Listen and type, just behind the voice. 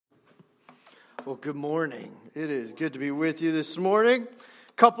Well, good morning. It is good to be with you this morning.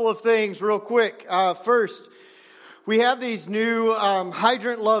 Couple of things real quick. First, we have these new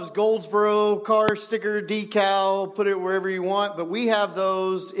Hydrant Loves Goldsboro car sticker decal. Put it wherever you want, but we have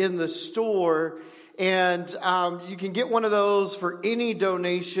those in the store. And you can get one of those for any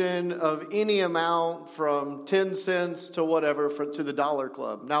donation of any amount from 10 cents to whatever to the Dollar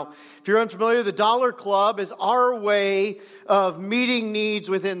Club. Now, if you're unfamiliar, the Dollar Club is our way of meeting needs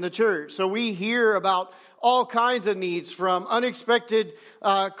within the church. So we hear about all kinds of needs, from unexpected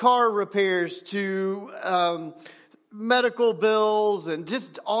car repairs to medical bills and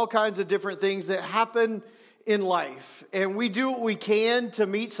just all kinds of different things that happen in life. And we do what we can to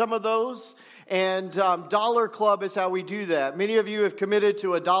meet some of those. And Dollar Club is how we do that. Many of you have committed to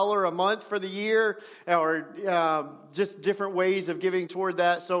 $1 a month for the year, or just different ways of giving toward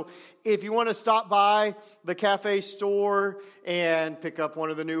that. So if you want to stop by the cafe store and pick up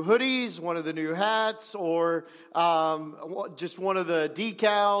one of the new hoodies, one of the new hats, or just one of the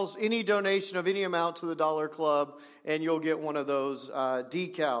decals, any donation of any amount to the Dollar Club, and you'll get one of those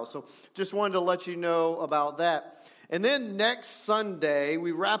decals. So just wanted to let you know about that. And then next Sunday,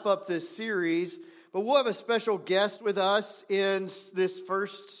 we wrap up this series, but we'll have a special guest with us in this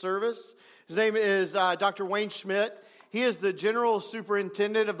first service. His name is Dr. Wayne Schmidt. He is the general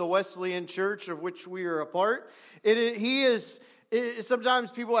superintendent of the Wesleyan Church, of which we are a part.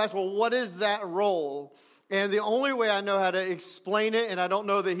 Sometimes people ask, well, what is that role? And the only way I know how to explain it, and I don't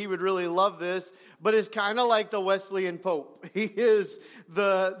know that he would really love this, but it's kind of like the Wesleyan Pope. He is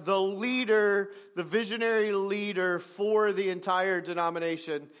the leader, the visionary leader for the entire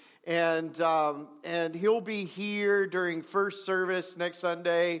denomination. And he'll be here during first service next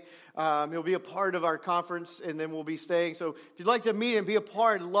Sunday. He'll be a part of our conference, and then we'll be staying. So if you'd like to meet him, be a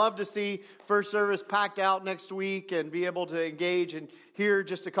part, love to see first service packed out next week and be able to engage and hear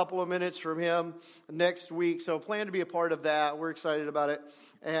just a couple of minutes from him next week. So plan to be a part of that. We're excited about it.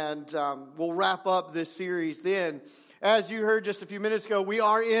 And we'll wrap up this series then. As you heard just a few minutes ago, we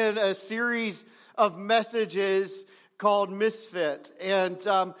are in a series of messages called Misfit. And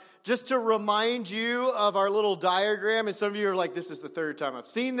just to remind you of our little diagram, and some of you are like, this is the third time I've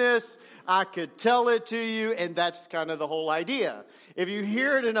seen this. I could tell it to you, and that's kind of the whole idea. If you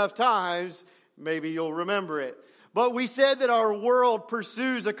hear it enough times, maybe you'll remember it. But we said that our world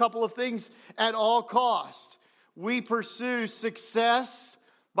pursues a couple of things at all cost. We pursue success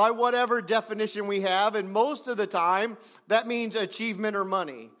by whatever definition we have, and most of the time, that means achievement or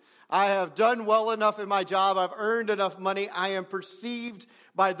money. I have done well enough in my job. I've earned enough money. I am perceived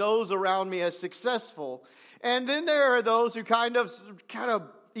by those around me as successful. And then there are those who kind of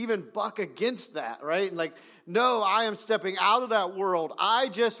even buck against that, right? Like, no, I am stepping out of that world. I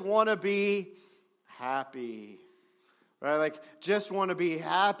just want to be happy, right? Like, just want to be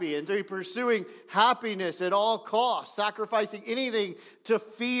happy. And they're pursuing happiness at all costs, sacrificing anything to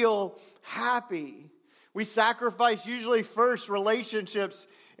feel happy. We sacrifice usually first relationships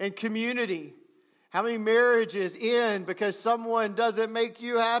and community. How many marriages end because someone doesn't make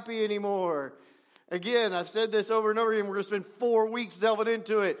you happy anymore? Again, I've said this over and over again. We're going to spend 4 weeks delving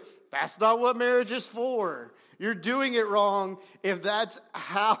into it. That's not what marriage is for. You're doing it wrong if that's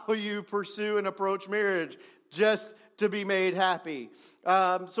how you pursue and approach marriage, just to be made happy.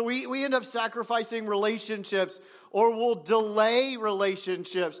 So we end up sacrificing relationships, or we'll delay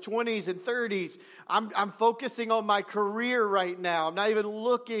relationships, 20s and 30s. I'm focusing on my career right now. I'm not even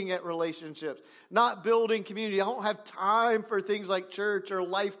looking at relationships, not building community. I don't have time for things like church or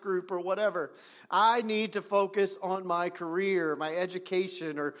life group or whatever. I need to focus on my career, my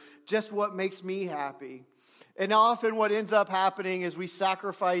education, or just what makes me happy. And often what ends up happening is we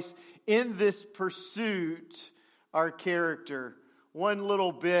sacrifice in this pursuit our character, one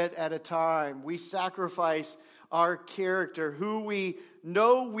little bit at a time. We sacrifice our character, who we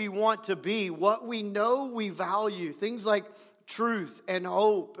know we want to be, what we know we value, things like truth and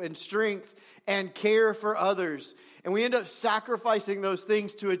hope and strength and care for others. And we end up sacrificing those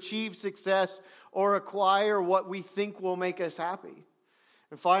things to achieve success or acquire what we think will make us happy.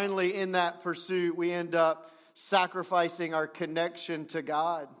 And finally, in that pursuit, we end up sacrificing our connection to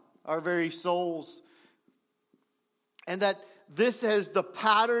God, our very souls. And that this is the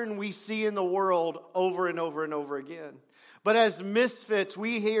pattern we see in the world over and over and over again. But as misfits,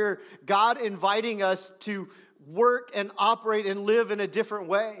 we hear God inviting us to work and operate and live in a different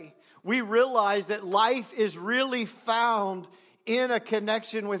way. We realize that life is really found in a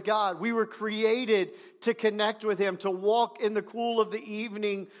connection with God. We were created to connect with Him, to walk in the cool of the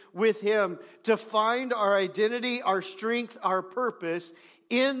evening with Him, to find our identity, our strength, our purpose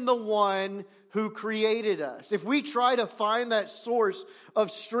in the one who created us. If we try to find that source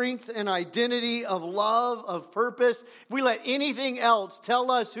of strength and identity, of love, of purpose, if we let anything else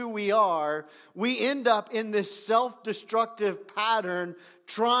tell us who we are, we end up in this self-destructive pattern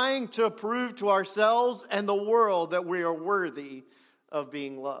trying to prove to ourselves and the world that we are worthy of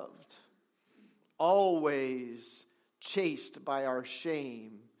being loved. Always chased by our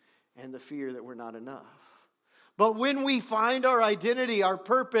shame and the fear that we're not enough. But when we find our identity, our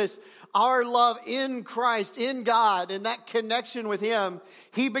purpose, our love in Christ, in God, and that connection with Him,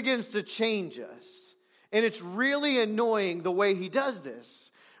 He begins to change us. And it's really annoying the way He does this,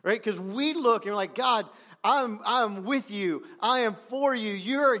 right? Because we look and we're like, God, I'm with you. I am for you.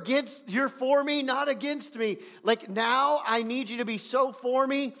 You're for me, not against me. Like now I need you to be so for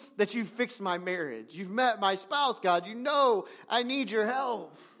me that you've fixed my marriage. You've met my spouse, God. You know I need your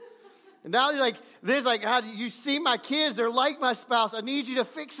help. And now you're like, God, you see my kids, they're like my spouse. I need you to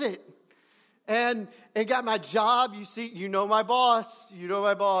fix it. And got my job, you know my boss. You know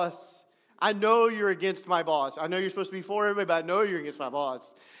my boss. I know you're against my boss. I know you're supposed to be for everybody, but I know you're against my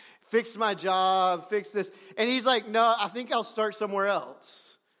boss. Fix my job, fix this. And he's like, no, I think I'll start somewhere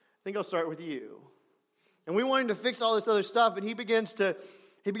else. I think I'll start with you. And we want him to fix all this other stuff, and he begins to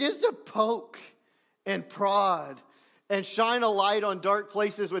poke and prod and shine a light on dark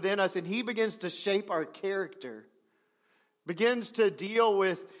places within us, and he begins to shape our character. Begins to deal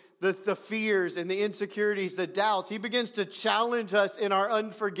with the fears and the insecurities, the doubts. He begins to challenge us in our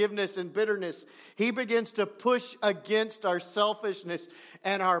unforgiveness and bitterness. He begins to push against our selfishness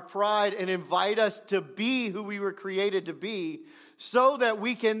and our pride and invite us to be who we were created to be, so that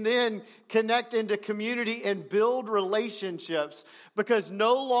we can then connect into community and build relationships, because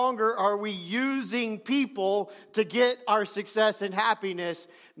no longer are we using people to get our success and happiness.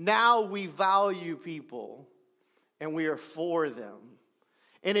 Now we value people and we are for them.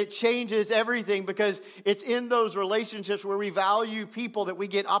 And it changes everything, because it's in those relationships where we value people that we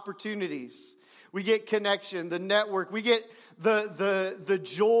get opportunities. We get connection, the network. We get the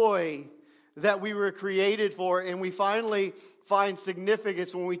joy that we were created for. And we finally find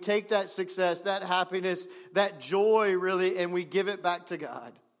significance when we take that success, that happiness, that joy really, and we give it back to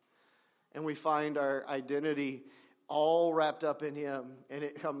God. And we find our identity all wrapped up in Him, and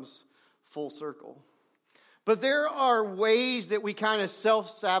it comes full circle. But there are ways that we kind of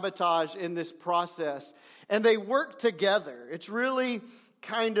self-sabotage in this process, and they work together. It's really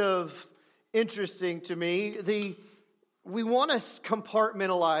kind of interesting to me. We want to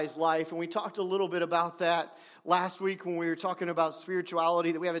compartmentalize life, and we talked a little bit about that last week when we were talking about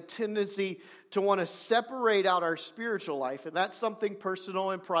spirituality, that we have a tendency to want to separate out our spiritual life, and that's something personal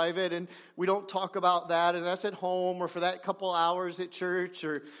and private, and we don't talk about that, and that's at home or for that couple hours at church,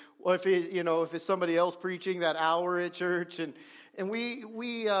 or if it's somebody else preaching that hour at church, and we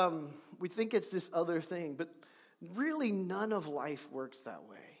think it's this other thing, but really none of life works that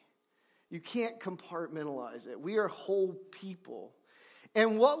way. You can't compartmentalize it. We are whole people.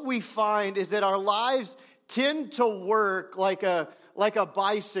 And what we find is that our lives tend to work like a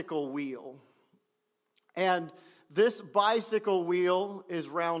bicycle wheel. And this bicycle wheel is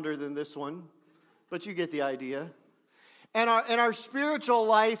rounder than this one, but you get the idea. And our spiritual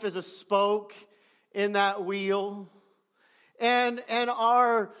life is a spoke in that wheel. And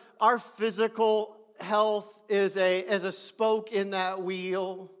our physical health is a spoke in that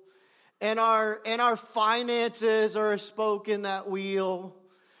wheel. And our finances are a spoke in that wheel.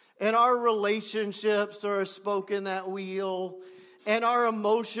 And our relationships are a spoke in that wheel. And our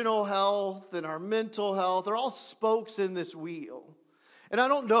emotional health and our mental health are all spokes in this wheel. And I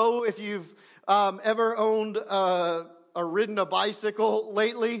don't know if you've ever owned or ridden a bicycle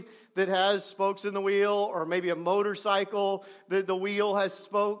lately that has spokes in the wheel, or maybe a motorcycle that the wheel has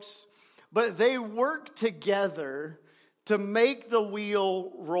spokes. But they work together to make the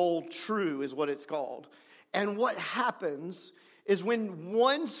wheel roll true, is what it's called. And what happens is when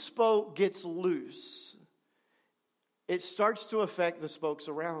one spoke gets loose, it starts to affect the spokes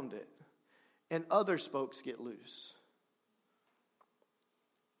around it, and other spokes get loose.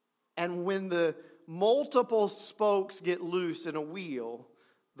 And when the multiple spokes get loose in a wheel,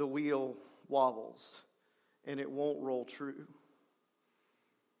 the wheel wobbles, and it won't roll true.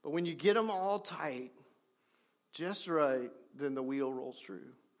 But when you get them all tight, just right, then the wheel rolls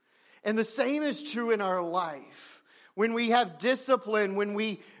true. And the same is true in our life. When we have discipline, when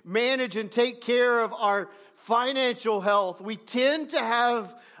we manage and take care of our financial health, we tend to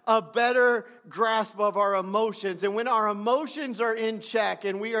have a better grasp of our emotions. And when our emotions are in check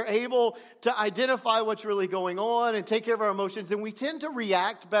and we are able to identify what's really going on and take care of our emotions, then we tend to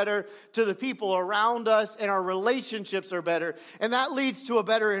react better to the people around us, and our relationships are better. And that leads to a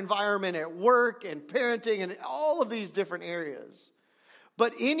better environment at work and parenting and all of these different areas.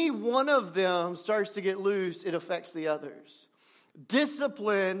 But any one of them starts to get loose, it affects the others.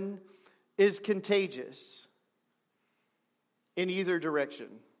 Discipline is contagious in either direction.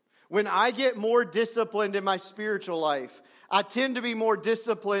 When I get more disciplined in my spiritual life, I tend to be more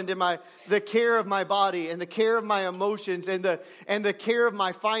disciplined in the care of my body and the care of my emotions and the care of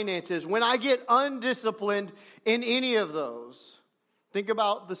my finances. When I get undisciplined in any of those, think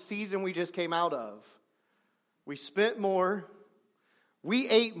about the season we just came out of. We spent more, we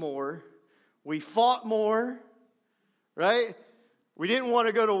ate more, we fought more, right? We didn't want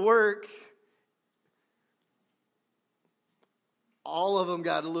to go to work. All of them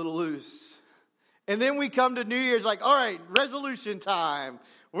got a little loose. And then we come to New Year's like, all right, resolution time.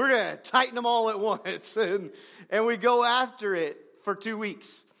 We're going to tighten them all at once. And we go after it for 2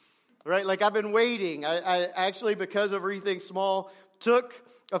 weeks, right? Like I've been waiting. I actually, because of Rethink Small, took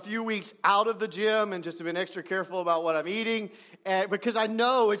a few weeks out of the gym and just have been extra careful about what I'm eating. Because I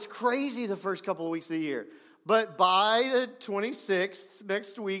know it's crazy the first couple of weeks of the year. But by the 26th,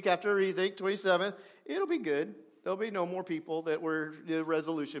 next week after Rethink, 27th, it'll be good. There'll be no more people that were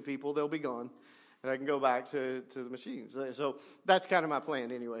resolution people. They'll be gone. And I can go back to the machines. So that's kind of my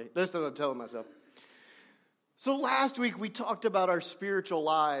plan anyway. That's what I'm telling myself. So last week we talked about our spiritual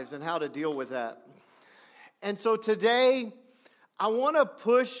lives and how to deal with that. And so today I want to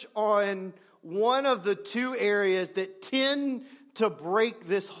push on one of the two areas that tend to break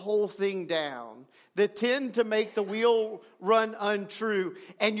this whole thing down, that tend to make the wheel run untrue.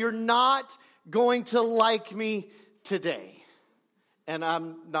 And you're not going to like me today. And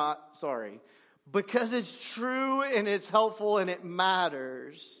I'm not sorry. Because it's true and it's helpful and it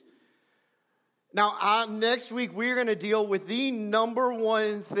matters. Now, next week we're going to deal with the number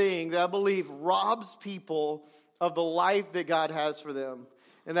one thing that I believe robs people of the life that God has for them.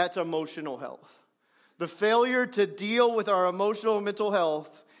 And that's emotional health. The failure to deal with our emotional and mental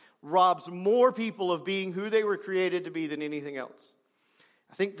health robs more people of being who they were created to be than anything else.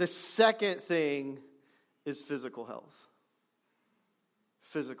 I think the second thing is physical health.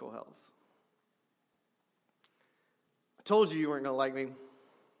 Physical health. I told you weren't going to like me.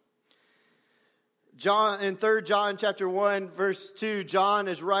 In 3 John chapter 1, verse 2, John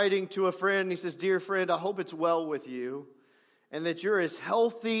is writing to a friend. He says, "Dear friend, I hope it's well with you and that you're as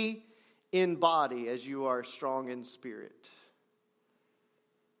healthy in body as you are strong in spirit."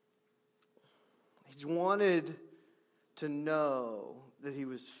 He wanted to know that he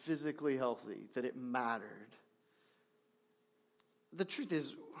was physically healthy, that it mattered. The truth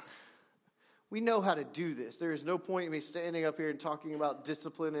is, we know how to do this. There is no point in me standing up here and talking about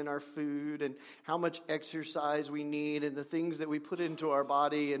discipline in our food and how much exercise we need and the things that we put into our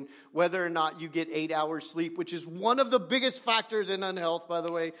body and whether or not you get 8 hours sleep, which is one of the biggest factors in unhealth, by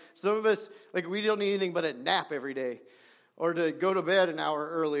the way. Some of us, we don't need anything but a nap every day or to go to bed an hour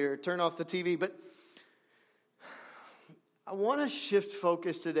earlier, turn off the TV. But I want to shift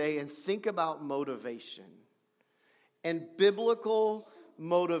focus today and think about motivation and biblical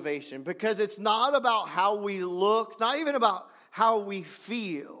motivation, because it's not about how we look, not even about how we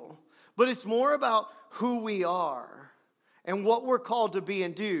feel, but it's more about who we are and what we're called to be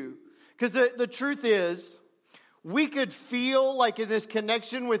and do. Because the truth is, we could feel like in this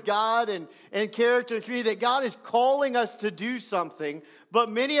connection with God and character and community that God is calling us to do something, but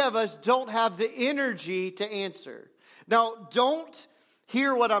many of us don't have the energy to answer. Now, don't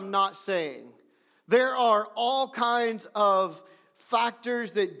hear what I'm not saying. There are all kinds of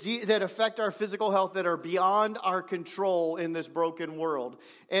factors that affect our physical health that are beyond our control in this broken world.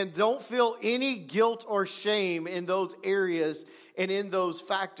 And don't feel any guilt or shame in those areas and in those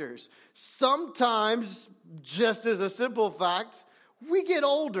factors. Sometimes, just as a simple fact, we get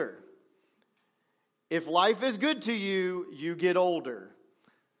older. If life is good to you, you get older.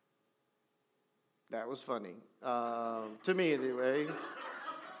 That was funny. To me, anyway.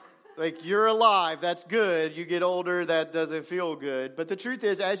 You're alive, that's good. You get older, that doesn't feel good. But the truth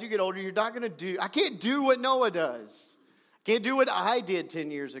is, as you get older, you're not going to do... I can't do what Noah does. I can't do what I did 10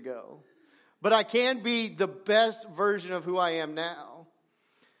 years ago. But I can be the best version of who I am now.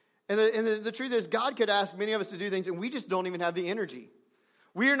 And the truth is, God could ask many of us to do things, and we just don't even have the energy.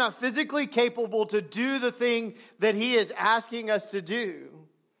 We are not physically capable to do the thing that He is asking us to do.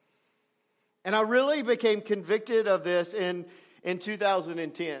 And I really became convicted of this in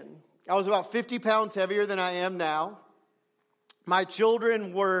 2010. I was about 50 pounds heavier than I am now. My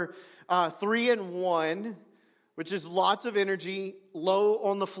children were 3 and 1, which is lots of energy, low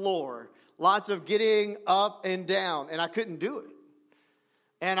on the floor, lots of getting up and down, and I couldn't do it.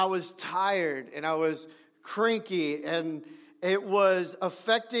 And I was tired, and I was cranky, and it was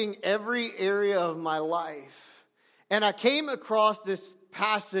affecting every area of my life. And I came across this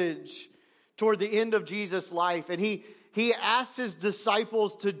passage toward the end of Jesus' life, and he asked his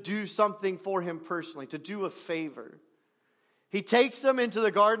disciples to do something for him personally, to do a favor. He takes them into the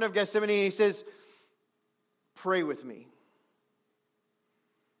Garden of Gethsemane, and he says, pray with me.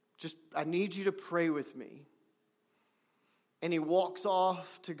 I need you to pray with me. And he walks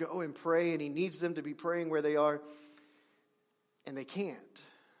off to go and pray, and he needs them to be praying where they are. And they can't.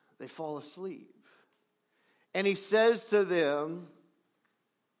 They fall asleep. And he says to them,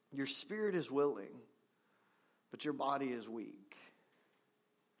 your spirit is willing, but your body is weak.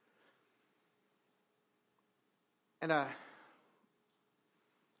 And I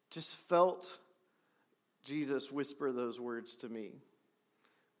just felt Jesus whisper those words to me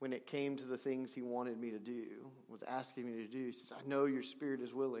when it came to the things he wanted me to do, was asking me to do. He says, I know your spirit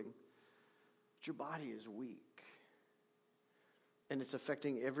is willing, but your body is weak. And it's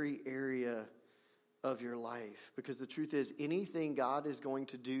affecting every area of your life. Because the truth is, anything God is going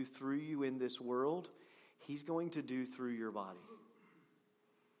to do through you in this world, he's going to do through your body.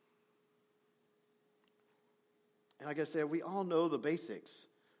 And like I said, we all know the basics.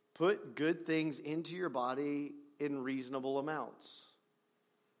 Put good things into your body in reasonable amounts.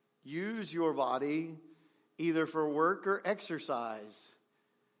 Use your body either for work or exercise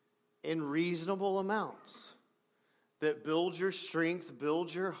in reasonable amounts that builds your strength,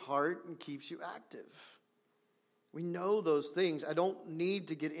 builds your heart, and keeps you active. We know those things. I don't need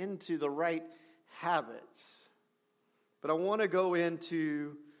to get into the right habits, but I want to go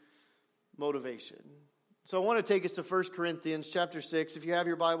into motivation. So I want to take us to 1 Corinthians chapter 6. If you have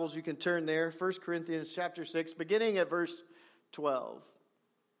your Bibles, you can turn there. 1 Corinthians chapter 6, beginning at verse 12.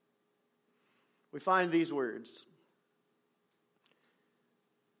 We find these words.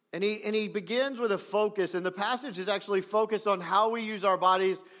 And he begins with a focus, and the passage is actually focused on how we use our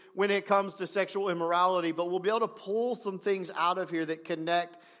bodies when it comes to sexual immorality, but we'll be able to pull some things out of here that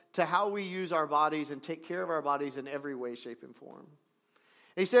connect to how we use our bodies and take care of our bodies in every way, shape, and form.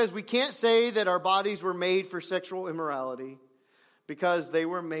 He says, we can't say that our bodies were made for sexual immorality because they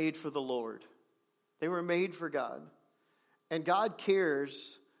were made for the Lord. They were made for God. And God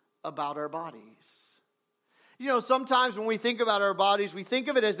cares about our bodies. You know, sometimes when we think about our bodies, we think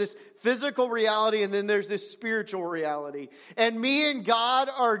of it as this physical reality, and then there's this spiritual reality. And me and God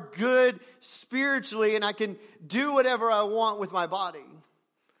are good spiritually, and I can do whatever I want with my body.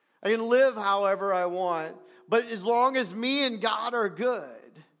 I can live however I want. But as long as me and God are good,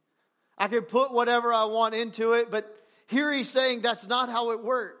 I can put whatever I want into it. But here he's saying that's not how it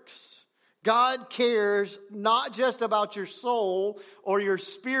works. God cares not just about your soul or your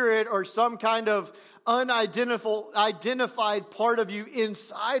spirit or some kind of unidentified part of you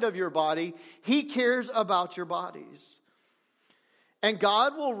inside of your body. He cares about your bodies. And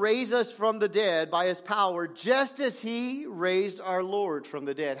God will raise us from the dead by his power, just as he raised our Lord from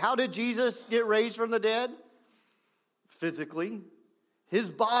the dead. How did Jesus get raised from the dead? Physically. His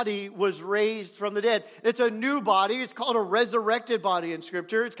body was raised from the dead. It's a new body. It's called a resurrected body in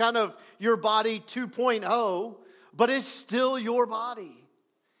Scripture. It's kind of your body 2.0, but it's still your body.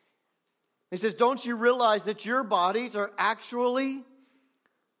 He says, don't you realize that your bodies are actually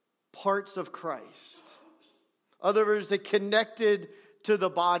parts of Christ? In other words, they're connected to the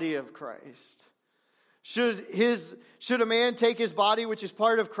body of Christ. Should a man take his body, which is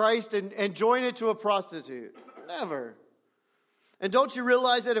part of Christ, and join it to a prostitute? Never. And don't you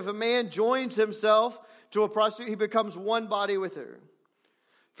realize that if a man joins himself to a prostitute, he becomes one body with her?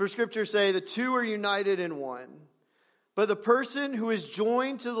 For Scripture say, the two are united in one. But the person who is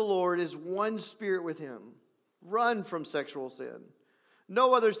joined to the Lord is one spirit with him. Run from sexual sin.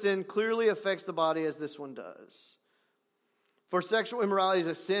 No other sin clearly affects the body as this one does. For sexual immorality is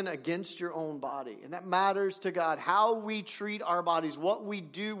a sin against your own body. And that matters to God. How we treat our bodies, what we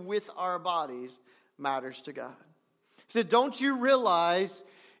do with our bodies, matters to God. He said, don't you realize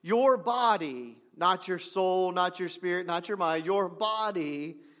your body, not your soul, not your spirit, not your mind, your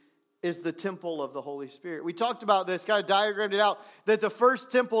body is the temple of the Holy Spirit. We talked about this, kind of diagrammed it out, that the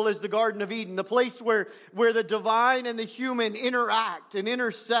first temple is the Garden of Eden, the place where the divine and the human interact and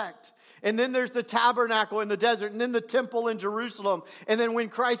intersect. And then there's the tabernacle in the desert, and then the temple in Jerusalem. And then when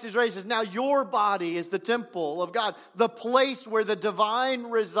Christ is raised, now your body is the temple of God, the place where the divine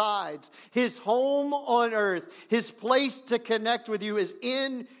resides. His home on earth, his place to connect with you is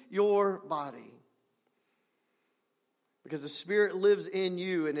in your body. because the Spirit lives in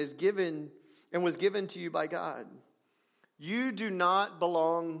you and was given to you by God. You do not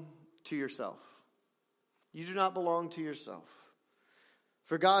belong to yourself. You do not belong to yourself.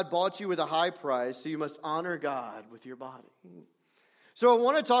 For God bought you with a high price, so you must honor God with your body. So I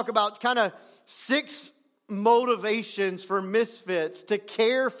want to talk about kind of 6 motivations for misfits to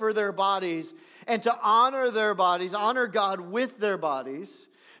care for their bodies and to honor their bodies, honor God with their bodies,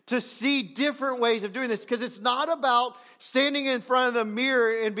 to see different ways of doing this. Because it's not about standing in front of the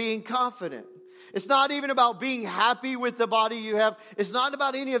mirror and being confident. It's not even about being happy with the body you have. It's not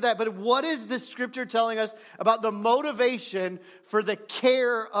about any of that. But what is the scripture telling us about the motivation for the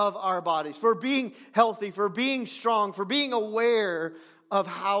care of our bodies, for being healthy, for being strong, for being aware of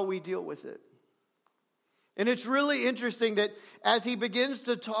how we deal with it? And it's really interesting that as he begins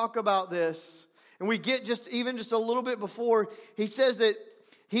to talk about this, and we get just a little bit before, he says that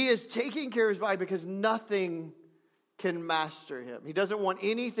he is taking care of his body because nothing can master him. He doesn't want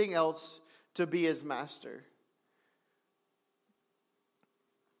anything else to be his master.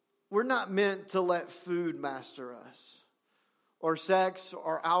 We're not meant to let food master us, or sex,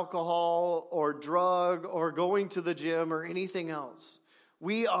 or alcohol, or drug, or going to the gym, or anything else.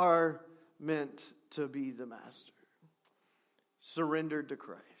 We are meant to be the master, surrendered to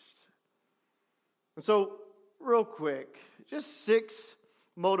Christ. And so, real quick, just 6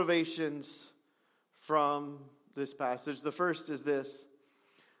 motivations from this passage. The first is this: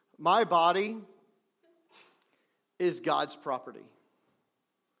 my body is God's property.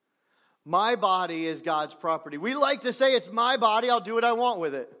 My body is God's property. We like to say, it's my body, I'll do what I want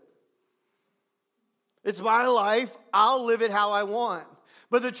with it. It's my life, I'll live it how I want.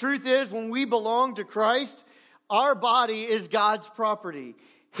 But the truth is, when we belong to Christ, our body is God's property.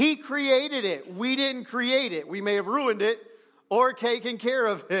 He created it. We didn't create it. We may have ruined it or taken care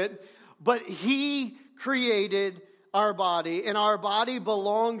of it, but He created our body, and our body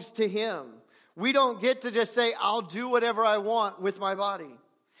belongs to Him. We don't get to just say, I'll do whatever I want with my body.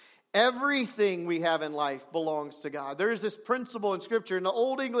 Everything we have in life belongs to God. There is this principle in Scripture, and the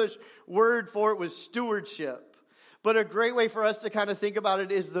Old English word for it was stewardship. But a great way for us to kind of think about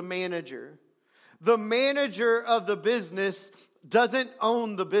it is the manager. The manager of the business doesn't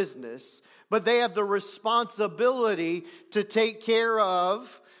own the business, but they have the responsibility to take care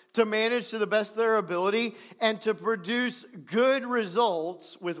of, to manage to the best of their ability, and to produce good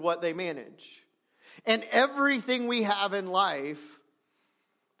results with what they manage. And everything we have in life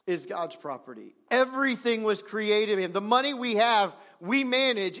is God's property. Everything was created in Him. The money we have, we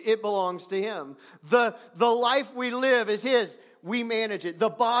manage, it belongs to Him. The life we live is His, we manage it. The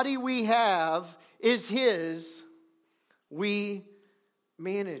body we have is His, we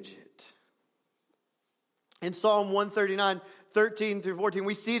manage it. In Psalm 139, 13 through 14,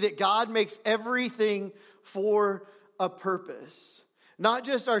 we see that God makes everything for a purpose. Not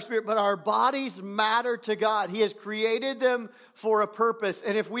just our spirit, but our bodies matter to God. He has created them for a purpose.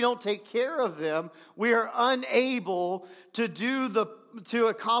 And if we don't take care of them, we are unable to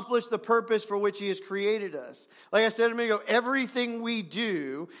accomplish the purpose for which He has created us. Like I said a minute ago, everything we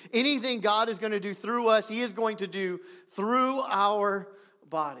do, anything God is going to do through us, He is going to do through our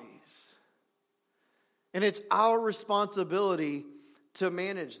bodies. And it's our responsibility to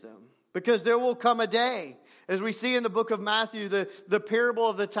manage them. Because there will come a day, as we see in the book of Matthew, the parable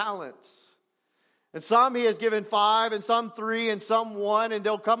of the talents. And some He has given 5, and some 3, and some 1. And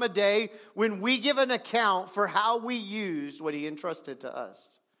there'll come a day when we give an account for how we used what He entrusted to us.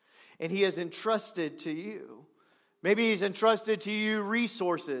 And He has entrusted to you. Maybe He's entrusted to you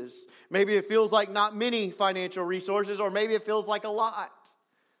resources. Maybe it feels like not many financial resources, or maybe it feels like a lot.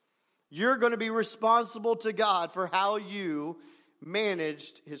 You're going to be responsible to God for how you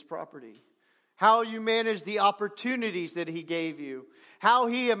managed His property. How you manage the opportunities that He gave you. How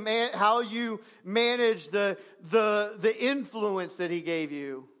you manage the influence that He gave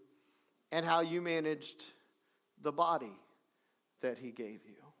you. And how you managed the body that He gave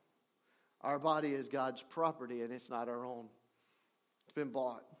you. Our body is God's property, and it's not our own. It's been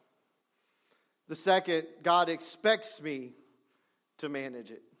bought. The second, God expects me to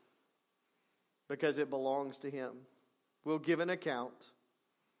manage it, because it belongs to Him. We'll give an account.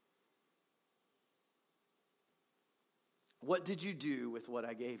 What did you do with what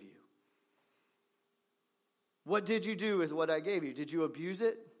I gave you? What did you do with what I gave you? Did you abuse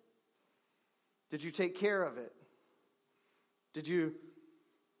it? Did you take care of it? Did you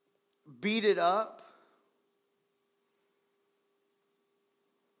beat it up?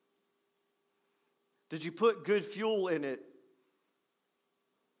 Did you put good fuel in it?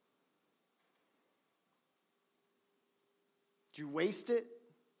 Did you waste it?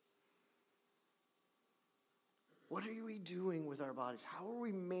 What are we doing with our bodies? How are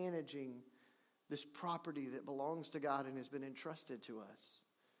we managing this property that belongs to God and has been entrusted to us?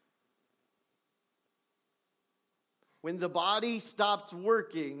 When the body stops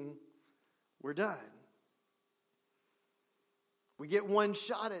working, we're done. We get one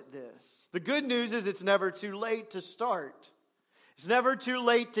shot at this. The good news is it's never too late to start. It's never too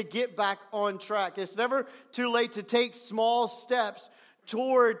late to get back on track. It's never too late to take small steps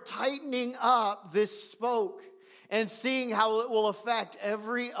toward tightening up this spoke and seeing how it will affect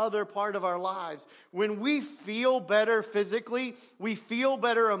every other part of our lives. When we feel better physically, we feel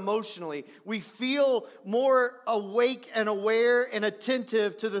better emotionally. We feel more awake and aware and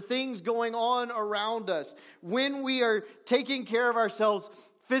attentive to the things going on around us. When we are taking care of ourselves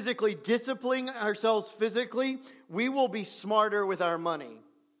physically, disciplining ourselves physically, we will be smarter with our money.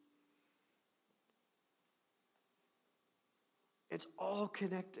 It's all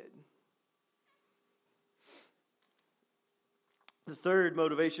connected. The third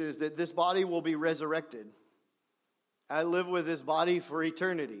motivation is that this body will be resurrected. I live with this body for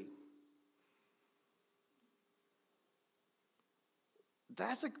eternity.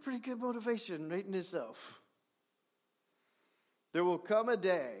 That's a pretty good motivation right in itself. There will come a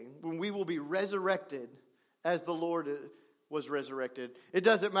day when we will be resurrected as the Lord was resurrected. It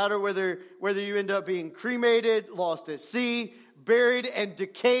doesn't matter whether you end up being cremated, lost at sea, buried, and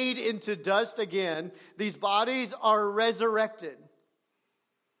decayed into dust again. These bodies are resurrected.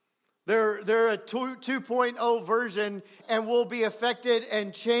 They're a 2.0 version and will be affected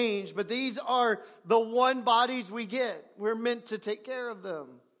and changed. But these are the one bodies we get. We're meant to take care of them,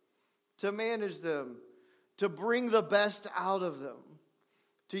 to manage them, to bring the best out of them,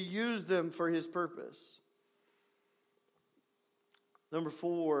 to use them for His purpose. Number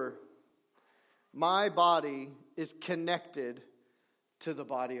 4, my body is connected to the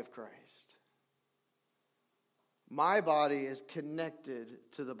body of Christ. My body is connected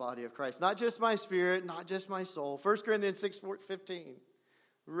to the body of Christ. Not just my spirit, not just my soul. 1 Corinthians 6:15.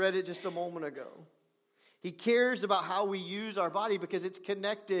 Read it just a moment ago. He cares about how we use our body because it's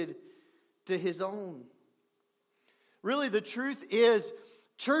connected to His own. Really, the truth is,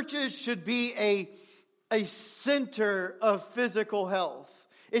 churches should be a center of physical health.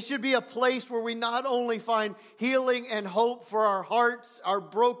 It should be a place where we not only find healing and hope for our hearts, our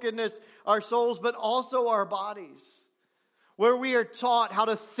brokenness, our souls, but also our bodies. Where we are taught how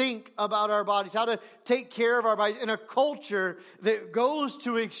to think about our bodies, how to take care of our bodies in a culture that goes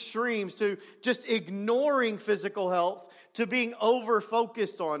to extremes, to just ignoring physical health, to being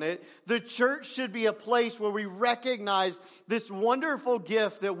over-focused on it. The church should be a place where we recognize this wonderful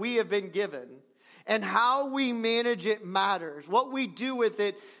gift that we have been given. And how we manage it matters. What we do with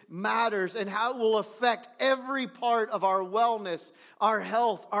it matters. And how it will affect every part of our wellness, our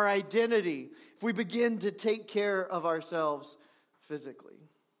health, our identity, if we begin to take care of ourselves physically.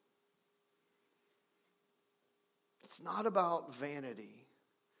 It's not about vanity,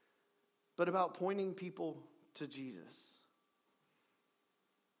 but about pointing people to Jesus.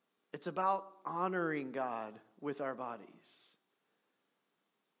 It's about honoring God with our bodies.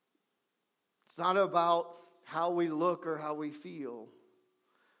 It's not about how we look or how we feel,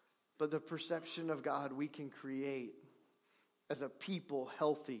 but the perception of God we can create as a people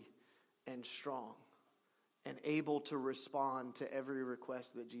healthy and strong and able to respond to every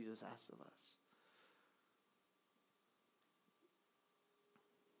request that Jesus asks of us.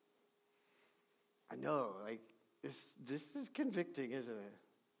 I know, this is convicting, isn't it?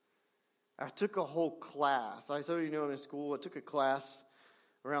 I took a whole class. I told you, in school, I took a class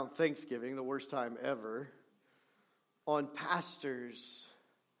around Thanksgiving, the worst time ever, on pastors'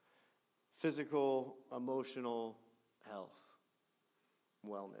 physical, emotional health,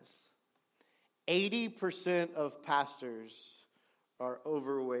 wellness. 80% of pastors are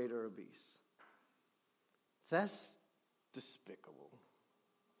overweight or obese. That's despicable.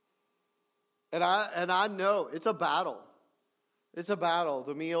 And I know it's a battle. It's a battle.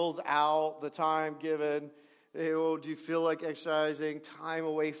 The meals out, the time given. Do you feel like exercising? Time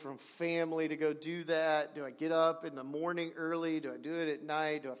away from family to go do that? Do I get up in the morning early? Do I do it at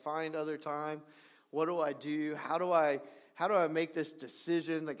night? Do I find other time? What do I do? How do I make this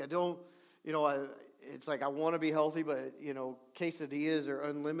decision? It's like I want to be healthy, but quesadillas are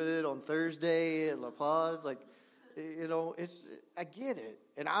unlimited on Thursday at La Paz. I get it,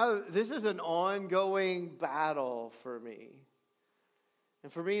 and this is an ongoing battle for me.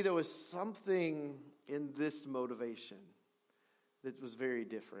 And for me, there was something in this motivation that was very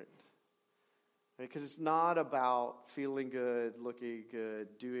different. Because it's not about feeling good, looking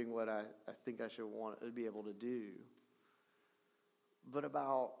good, doing what I think I should want to be able to do, but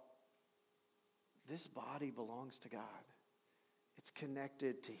about this body belongs to God. It's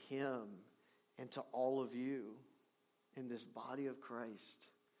connected to Him and to all of you in this body of Christ.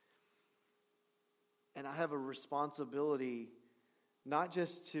 And I have a responsibility, not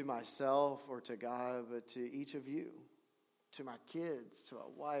just to myself or to God, but to each of you, to my kids, to my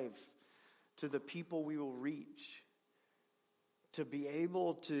wife, to the people we will reach, to be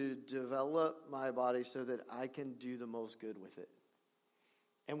able to develop my body so that I can do the most good with it.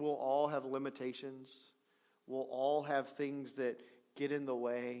 And we'll all have limitations. We'll all have things that get in the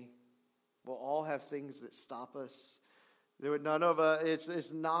way. We'll all have things that stop us. None of us.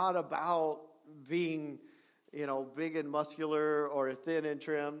 It's not about being, big and muscular or thin and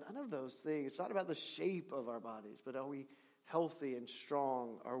trim. None of those things. It's not about the shape of our bodies, but are we healthy and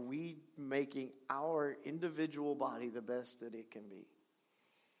strong? Are we making our individual body the best that it can be?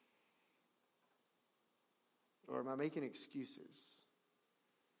 Or am I making excuses?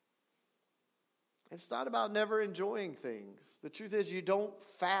 It's not about never enjoying things. The truth is, you don't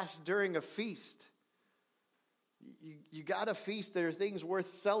fast during a feast. You got to feast. There are things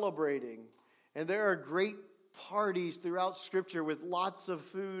worth celebrating. And there are great parties throughout Scripture with lots of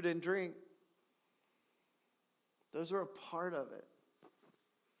food and drink. Those are a part of it.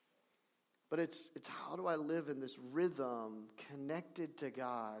 But it's how do I live in this rhythm connected to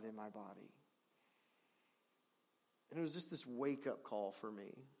God in my body? And it was just this wake-up call for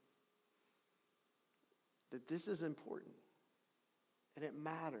me. That this is important. And it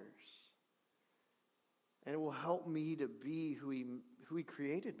matters. And it will help me to be who he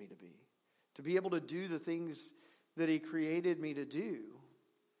created me to be. To be able to do the things that He created me to do.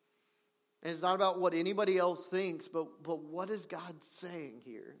 And it's not about what anybody else thinks, but what is God saying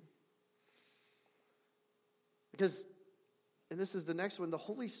here? Because, and this is the next one, the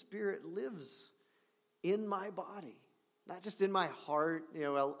Holy Spirit lives in my body. Not just in my heart.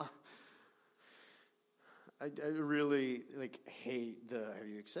 I really hate have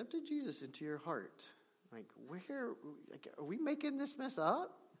you accepted Jesus into your heart? Are we making this mess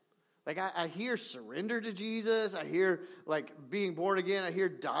up? I hear surrender to Jesus. I hear being born again. I hear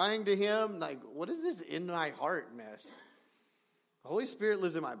dying to Him. What is this in my heart mess? The Holy Spirit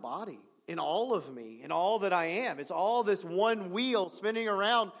lives in my body, in all of me, in all that I am. It's all this one wheel spinning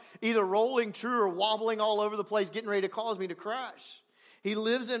around, either rolling true or wobbling all over the place, getting ready to cause me to crash. He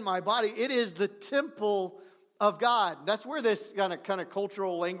lives in my body. It is the temple of God. That's where this kind of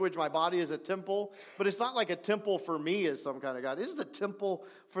cultural language, my body is a temple, but it's not like a temple for me as some kind of God. It is the temple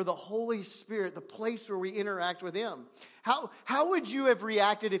for the Holy Spirit, the place where we interact with Him. How would you have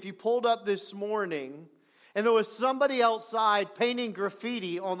reacted if you pulled up this morning and there was somebody outside painting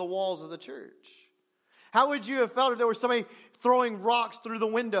graffiti on the walls of the church? How would you have felt if there was somebody throwing rocks through the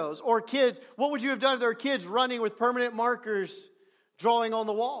windows? Or kids, what would you have done if there were kids running with permanent markers drawing on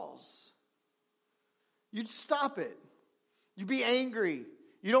the walls? You'd stop it. You'd be angry.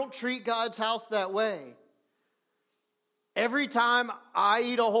 You don't treat God's house that way. Every time I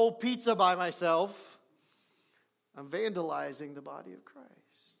eat a whole pizza by myself, I'm vandalizing the body of Christ.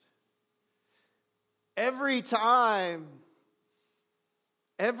 Every time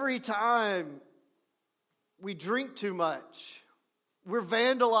we drink too much, we're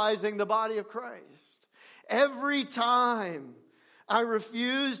vandalizing the body of Christ. Every time I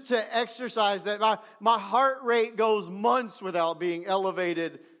refuse to exercise that. My heart rate goes months without being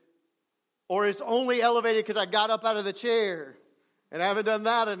elevated. Or it's only elevated because I got up out of the chair. And I haven't done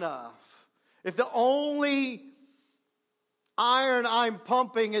that enough. If the only iron I'm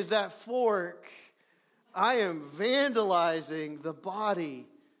pumping is that fork, I am vandalizing the body.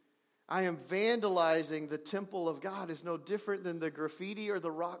 I am vandalizing the temple of God. It's no different than the graffiti or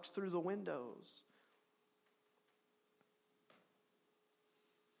the rocks through the windows.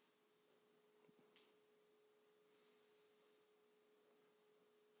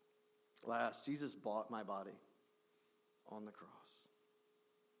 Last, Jesus bought my body on the cross.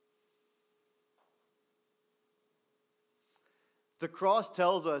 The cross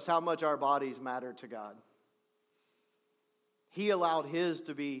tells us how much our bodies matter to God. He allowed His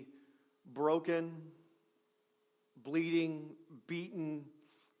to be broken, bleeding, beaten,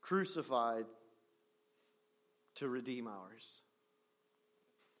 crucified to redeem ours.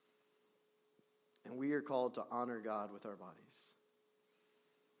 And we are called to honor God with our bodies.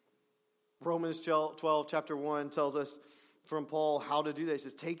 Romans 12, chapter 1 tells us from Paul how to do this. He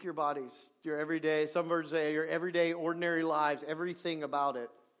says, take your bodies, your everyday, some versions say your everyday, ordinary lives, everything about it,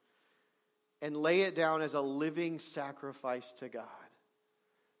 and lay it down as a living sacrifice to God.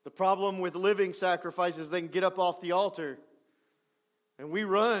 The problem with living sacrifices, they can get up off the altar, and we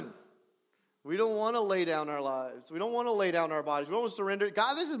run. We don't want to lay down our lives. We don't want to lay down our bodies. We don't want to surrender.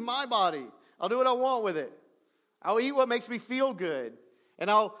 God, this is my body. I'll do what I want with it. I'll eat what makes me feel good. And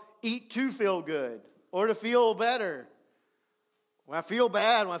I'll eat to feel good or to feel better. When I feel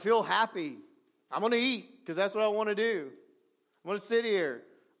bad, when I feel happy, I'm going to eat because that's what I want to do. I'm going to sit here.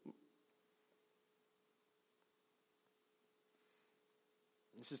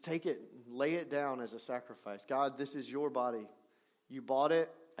 He says, take it, lay it down as a sacrifice. God, this is your body. You bought it.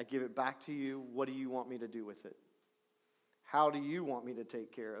 I give it back to you. What do you want me to do with it? How do you want me to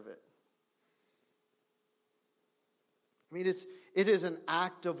take care of it? I mean, it is an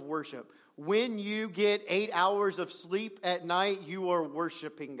act of worship. When you get 8 hours of sleep at night, you are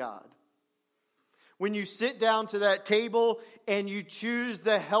worshiping God. When you sit down to that table and you choose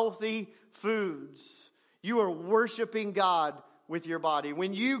the healthy foods, you are worshiping God with your body.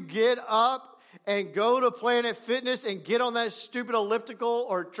 When you get up and go to Planet Fitness and get on that stupid elliptical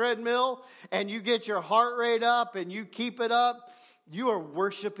or treadmill and you get your heart rate up and you keep it up, you are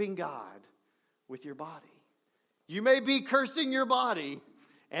worshiping God with your body. You may be cursing your body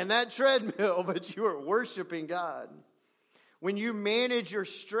and that treadmill, but you are worshiping God. When you manage your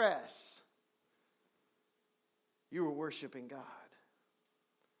stress, you are worshiping God.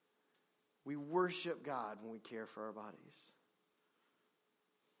 We worship God when we care for our bodies.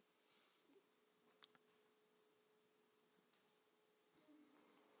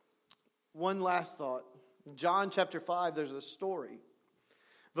 One last thought. In John chapter 5, there's a story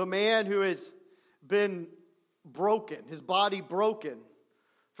of a man who has been broken, his body broken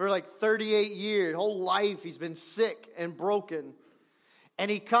for like 38 years. Whole life he's been sick and broken.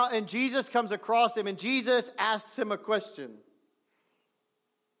 And Jesus comes across him and Jesus asks him a question.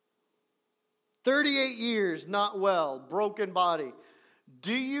 38 years, not well, broken body.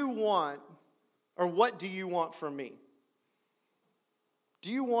 Do you want, or what do you want from me?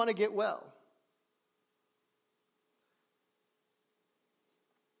 Do you want to get well?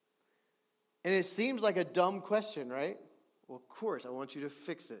 And it seems like a dumb question, right? Well, of course, I want you to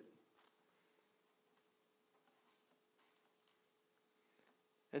fix it.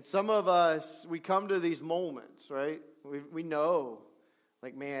 And some of us, we come to these moments, right? We know,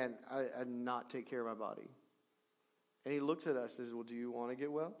 like, man, I not take care of my body. And he looks at us and says, well, do you want to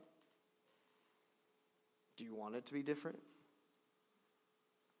get well? Do you want it to be different?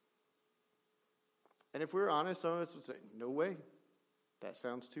 And if we're honest, some of us would say, no way. That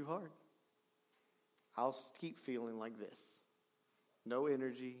sounds too hard. I'll keep feeling like this. No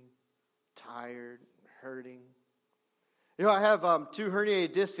energy, tired, hurting. You know, I have 2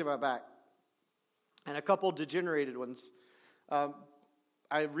 herniated discs in my back and a couple degenerated ones.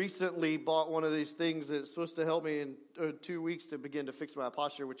 I recently bought one of these things that's supposed to help me in 2 weeks to begin to fix my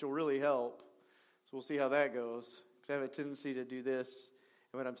posture, which will really help. So we'll see how that goes. Because I have a tendency to do this.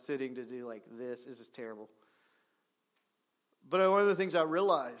 And when I'm sitting to do like this is terrible. But one of the things I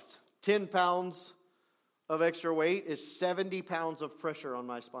realized, 10 pounds of extra weight is 70 pounds of pressure on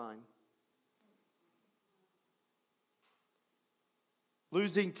my spine.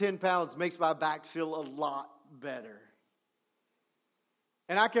 Losing 10 pounds makes my back feel a lot better.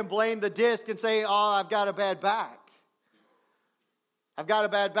 And I can blame the disc and say, oh, I've got a bad back. I've got a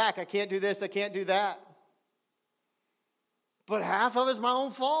bad back. I can't do this. I can't do that. But half of it's my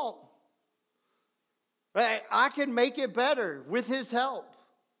own fault. Right? I can make it better with his help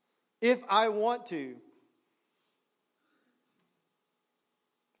if I want to.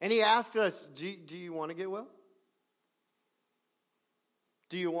 And he asked us, do you want to get well?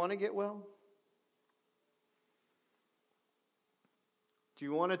 Do you want to get well? Do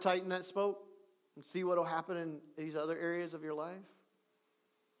you want to tighten that spoke and see what will happen in these other areas of your life?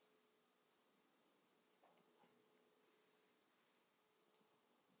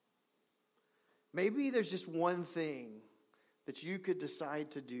 Maybe there's just one thing that you could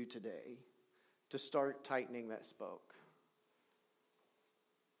decide to do today to start tightening that spoke.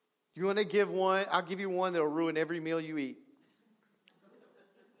 You want to give one? I'll give you one that will ruin every meal you eat.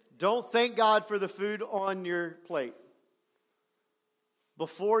 Don't thank God for the food on your plate.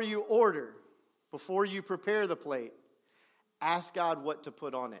 Before you order, before you prepare the plate, ask God what to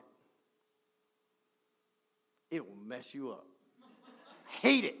put on it. It will mess you up.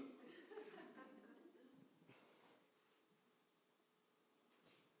 Hate it.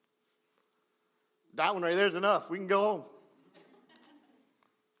 That one right there is enough. We can go home.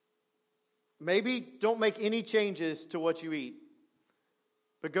 Maybe don't make any changes to what you eat.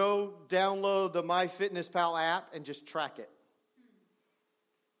 But go download the MyFitnessPal app and just track it.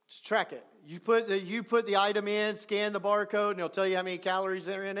 Just track it. You put the item in, scan the barcode, and it'll tell you how many calories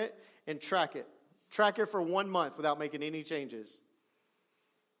are in it, and track it. Track it for 1 month without making any changes.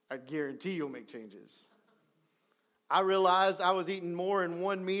 I guarantee you'll make changes. I realized I was eating more in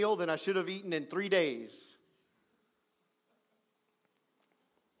one meal than I should have eaten in 3 days.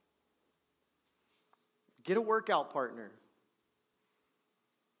 Get a workout partner.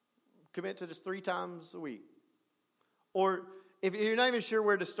 Commit to just 3 times a week. Or if you're not even sure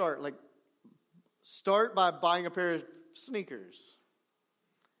where to start, like start by buying a pair of sneakers.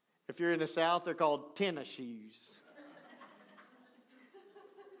 If you're in the South, they're called tennis shoes.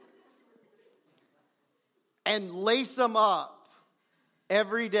 And lace them up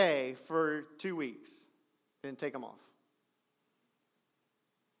every day for 2 weeks. Then take them off.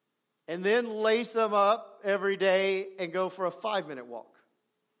 And then lace them up every day and go for a 5-minute walk.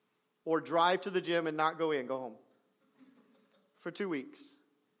 Or drive to the gym and not go in, go home. For 2 weeks.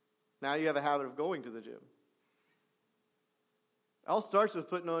 Now you have a habit of going to the gym. It all starts with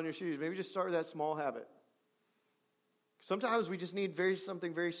putting on your shoes. Maybe just start with that small habit. Sometimes we just need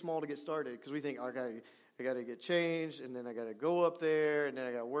something very small to get started. Because we think, okay, I got to get changed, and then I got to go up there, and then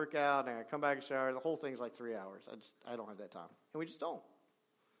I got to work out, and I got to come back and shower. The whole thing's like 3 hours. I don't have that time. And we just don't.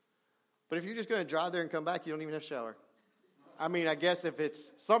 But if you're just going to drive there and come back, you don't even have to shower. I mean, I guess if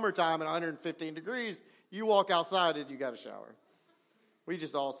it's summertime and 115 degrees, you walk outside and you got to shower. We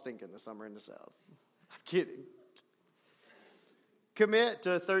just all stink in the summer in the South. I'm kidding. Commit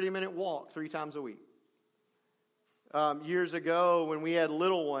to a 30-minute walk 3 times a week. Years ago, when we had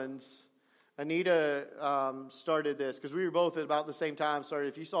little ones, Anita started this because we were both at about the same time started.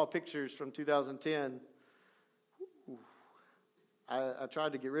 If you saw pictures from 2010, I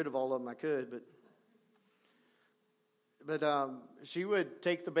tried to get rid of all of them I could, but she would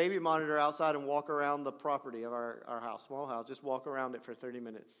take the baby monitor outside and walk around the property of our house, small house, just walk around it for 30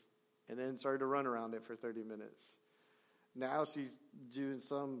 minutes, and then started to run around it for 30 minutes. Now she's doing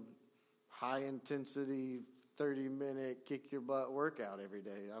some high-intensity 30-minute kick-your-butt workout every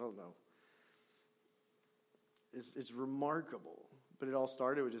day. I don't know. It's remarkable. But it all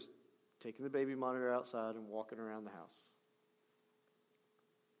started with just taking the baby monitor outside and walking around the house.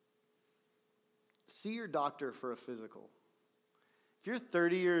 See your doctor for a physical. If you're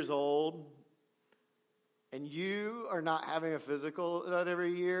 30 years old and you are not having a physical done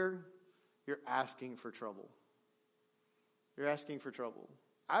every year, you're asking for trouble. You're asking for trouble.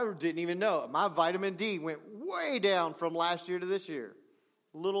 I didn't even know. My vitamin D went way down from last year to this year.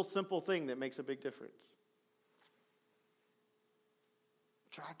 Little simple thing that makes a big difference.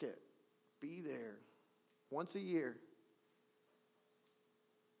 Track it. Be there. Once a year.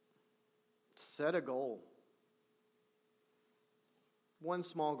 Set a goal. One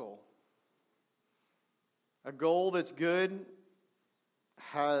small goal. A goal that's good,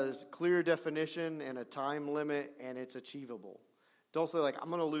 has clear definition and a time limit, and it's achievable. Don't say like, I'm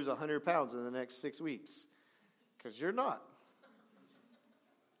going to lose 100 pounds in the next 6 weeks. Because you're not.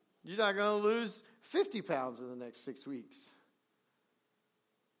 You're not going to lose 50 pounds in the next 6 weeks.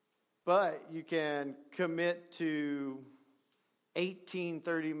 But you can commit to 18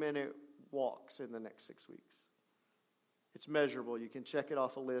 30-minute walks in the next 6 weeks. It's measurable. You can check it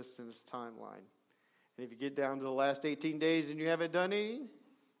off a list and it's a timeline. And if you get down to the last 18 days and you haven't done any,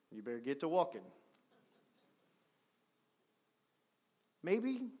 you better get to walking.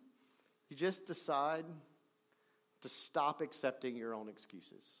 Maybe you just decide to stop accepting your own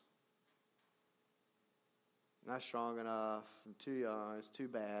excuses. Not strong enough. I'm too young. It's too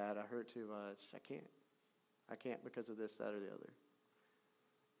bad. I hurt too much. I can't because of this, that, or the other.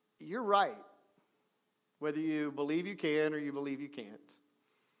 You're right. Whether you believe you can or you believe you can't,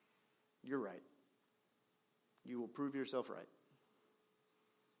 you're right. You will prove yourself right.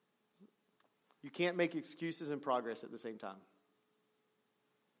 You can't make excuses and progress at the same time.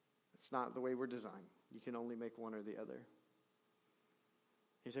 It's not the way we're designed. You can only make one or the other.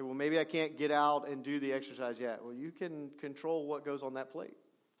 You say, well, maybe I can't get out and do the exercise yet. Well, you can control what goes on that plate.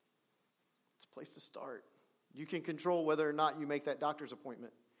 It's a place to start. You can control whether or not you make that doctor's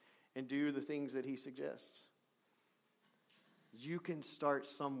appointment and do the things that he suggests. You can start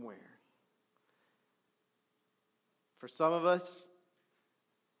somewhere. For some of us,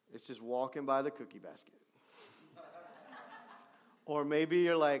 it's just walking by the cookie basket. Or maybe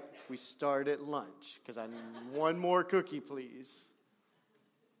you're like, we start at lunch because I need one more cookie, please.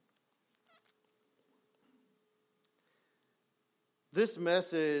 This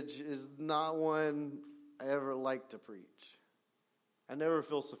message is not one I ever like to preach. I never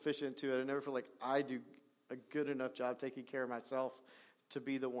feel sufficient to it. I never feel like I do a good enough job taking care of myself to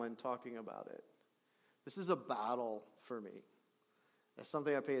be the one talking about it. This is a battle for me. That's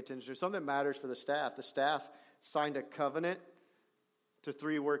something I pay attention to. Something that matters for the staff. The staff signed a covenant to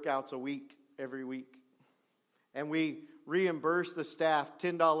 3 workouts a week, every week. And we reimburse the staff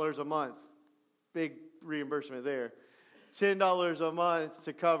 $10 a month. Big reimbursement there. $10 a month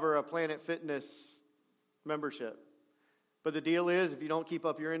to cover a Planet Fitness membership. But the deal is, if you don't keep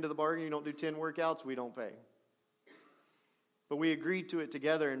up your end of the bargain, you don't do 10 workouts, we don't pay. But we agreed to it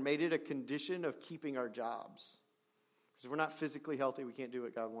together and made it a condition of keeping our jobs. Because if we're not physically healthy, we can't do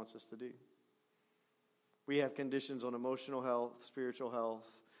what God wants us to do. We have conditions on emotional health, spiritual health,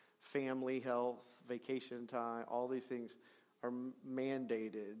 family health, vacation time. All these things are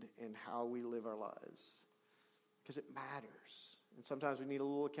mandated in how we live our lives. Because it matters. And sometimes we need a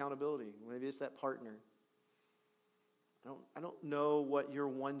little accountability. Maybe it's that partner. I don't know what your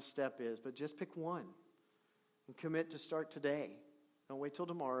one step is, but just pick one. And commit to start today. Don't wait till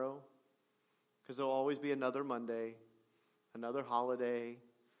tomorrow. Because there'll always be another Monday, another holiday,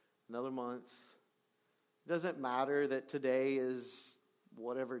 another month. It doesn't matter that today is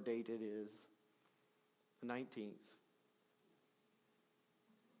whatever date it is. The 19th.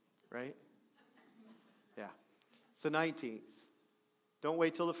 Right? Yeah. It's the 19th. Don't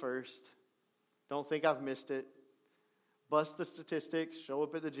wait till the 1st. Don't think I've missed it. Bust the statistics. Show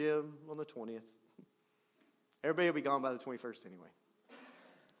up at the gym on the 20th. Everybody will be gone by the 21st anyway.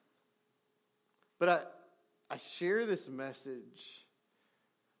 But I share this message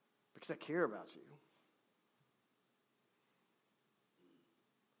because I care about you.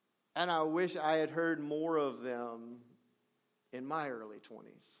 And I wish I had heard more of them in my early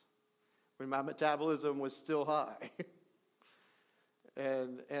 20s when my metabolism was still high.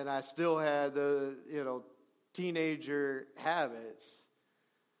 and I still had the, teenager habits.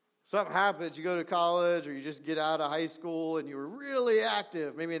 Something happens, you go to college or you just get out of high school and you were really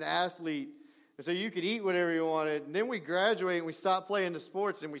active, maybe an athlete, and so you could eat whatever you wanted. And then we graduate and we stop playing the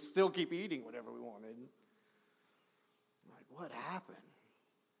sports and we still keep eating whatever we wanted. I'm like, what happened?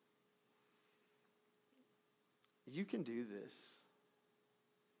 You can do this.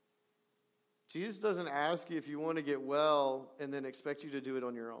 Jesus doesn't ask you if you want to get well and then expect you to do it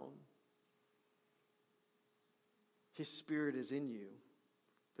on your own. His Spirit is in you.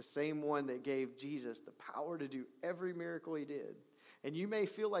 The same one that gave Jesus the power to do every miracle he did. And you may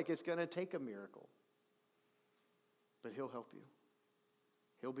feel like it's going to take a miracle. But he'll help you.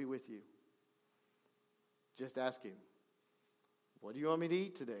 He'll be with you. Just ask him, what do you want me to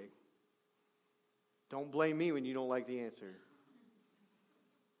eat today? Don't blame me when you don't like the answer.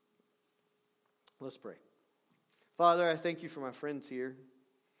 Let's pray. Father, I thank you for my friends here.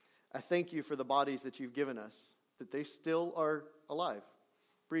 I thank you for the bodies that you've given us, that they still are alive,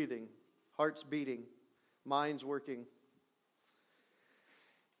 breathing, hearts beating, minds working.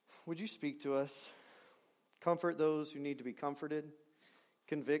 Would you speak to us? Comfort those who need to be comforted.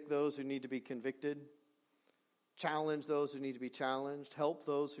 Convict those who need to be convicted. Challenge those who need to be challenged. Help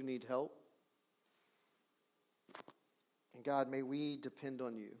those who need help. And God, may we depend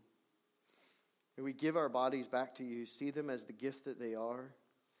on you. May we give our bodies back to you. See them as the gift that they are.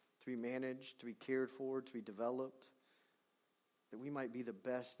 To be managed, to be cared for, to be developed. That we might be the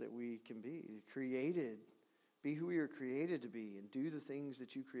best that we can be. Created. Be who we are created to be. And do the things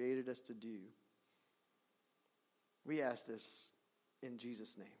that you created us to do. We ask this in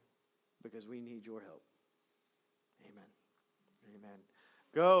Jesus' name. Because we need your help. Amen. Amen.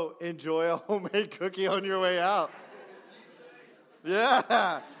 Go enjoy a homemade cookie on your way out.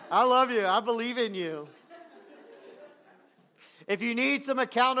 Yeah. I love you. I believe in you. If you need some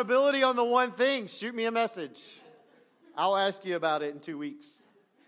accountability on the one thing, shoot me a message. I'll ask you about it in 2 weeks.